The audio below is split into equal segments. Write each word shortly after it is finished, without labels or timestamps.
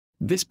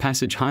This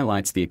passage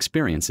highlights the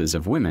experiences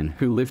of women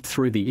who lived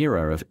through the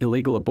era of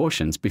illegal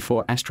abortions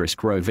before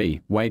Roe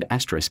v. Wade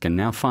and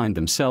now find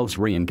themselves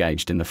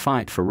re-engaged in the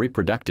fight for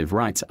reproductive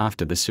rights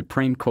after the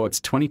Supreme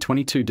Court's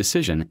 2022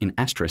 decision in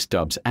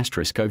Dobbs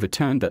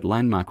overturned that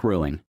landmark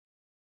ruling.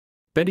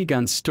 Betty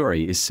Gunn's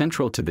story is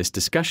central to this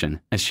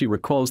discussion, as she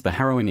recalls the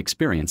harrowing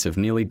experience of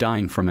nearly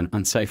dying from an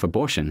unsafe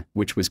abortion,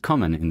 which was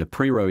common in the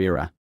pre-Roe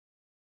era.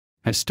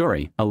 Her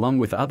story, along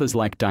with others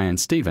like Diane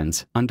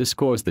Stevens,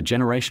 underscores the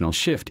generational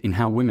shift in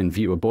how women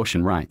view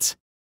abortion rights.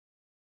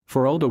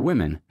 For older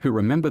women, who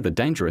remember the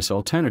dangerous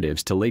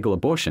alternatives to legal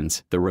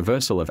abortions, the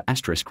reversal of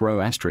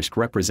Roe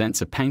represents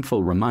a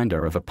painful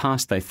reminder of a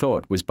past they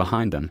thought was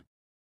behind them.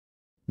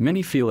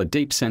 Many feel a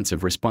deep sense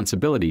of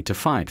responsibility to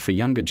fight for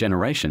younger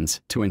generations,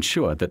 to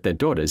ensure that their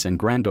daughters and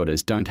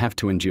granddaughters don't have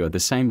to endure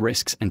the same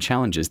risks and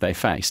challenges they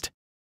faced.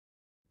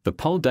 The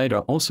poll data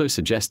also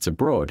suggests a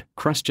broad,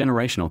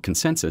 cross-generational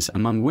consensus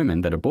among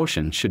women that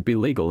abortion should be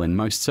legal in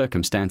most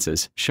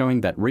circumstances,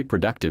 showing that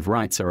reproductive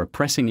rights are a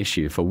pressing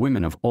issue for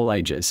women of all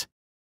ages.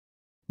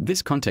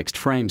 This context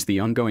frames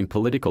the ongoing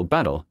political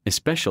battle,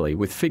 especially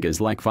with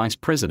figures like Vice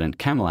President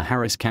Kamala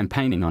Harris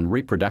campaigning on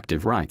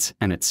reproductive rights,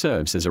 and it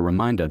serves as a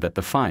reminder that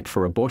the fight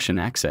for abortion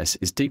access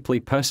is deeply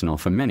personal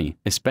for many,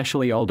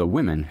 especially older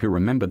women who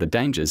remember the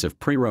dangers of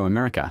pre-Roe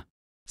America.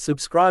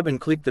 Subscribe and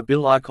click the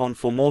bell icon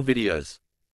for more videos.